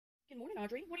Good morning,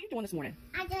 Audrey. What are you doing this morning?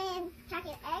 I'm doing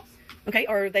chocolate eggs. Okay,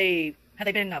 have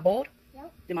they been boiled?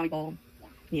 Nope. Did Mommy boil them?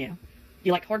 Yeah. Yeah. Do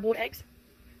you like hard-boiled eggs?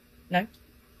 No?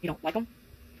 You don't like them?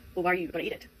 Well, why are you going to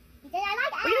eat it? Because I like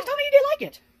eggs. Well, you just told me you did like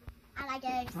it. I like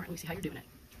eggs. All right, let me see how you're doing it.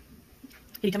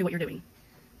 Can you tell me what you're doing?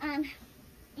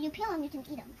 You peel them, you can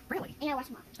eat them. Really? And I wash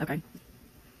them off. Okay.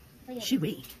 For you.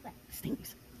 Shooey. What?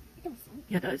 Stings. It don't stink.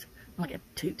 Yeah, it does. I like a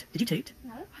toot. Did you toot?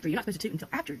 No. Audrey, you're not supposed to toot until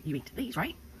after you eat these,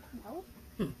 right? No.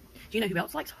 Do you know who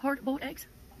else likes hard-boiled eggs?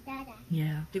 Dada.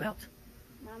 Yeah. Who else?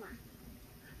 Mama.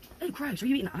 Oh, gross. Are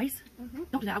you eating the ice? Mm-hmm.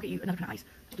 Don't do that. I'll get you another kind of ice.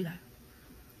 Don't do that.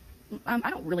 I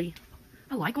don't really...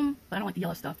 I like them, but I don't like the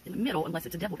yellow stuff in the middle unless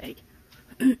it's a deviled egg.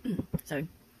 So... Do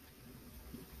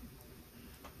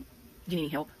you need any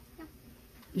help? No.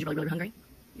 Is you really, really hungry?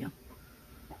 Yeah.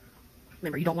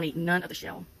 Remember, you don't want to eat none of the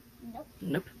shell. Nope.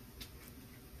 Nope.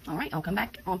 All right, I'll come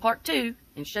back on part 2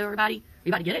 and show everybody.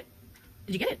 Everybody get it?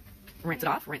 Did you get it? Rinse it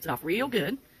off real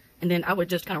good. And then I would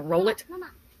just kind of roll it. Mama,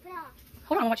 put it off.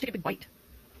 Hold on, I want you to take a big bite.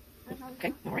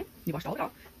 Okay, all right. You washed all it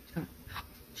off.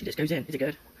 She just goes in. Is it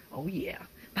good? Oh, yeah.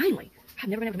 Finally. I've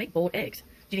never been able to make boiled eggs.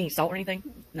 Do you need any salt or anything?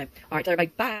 No. All right, tell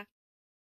everybody bye.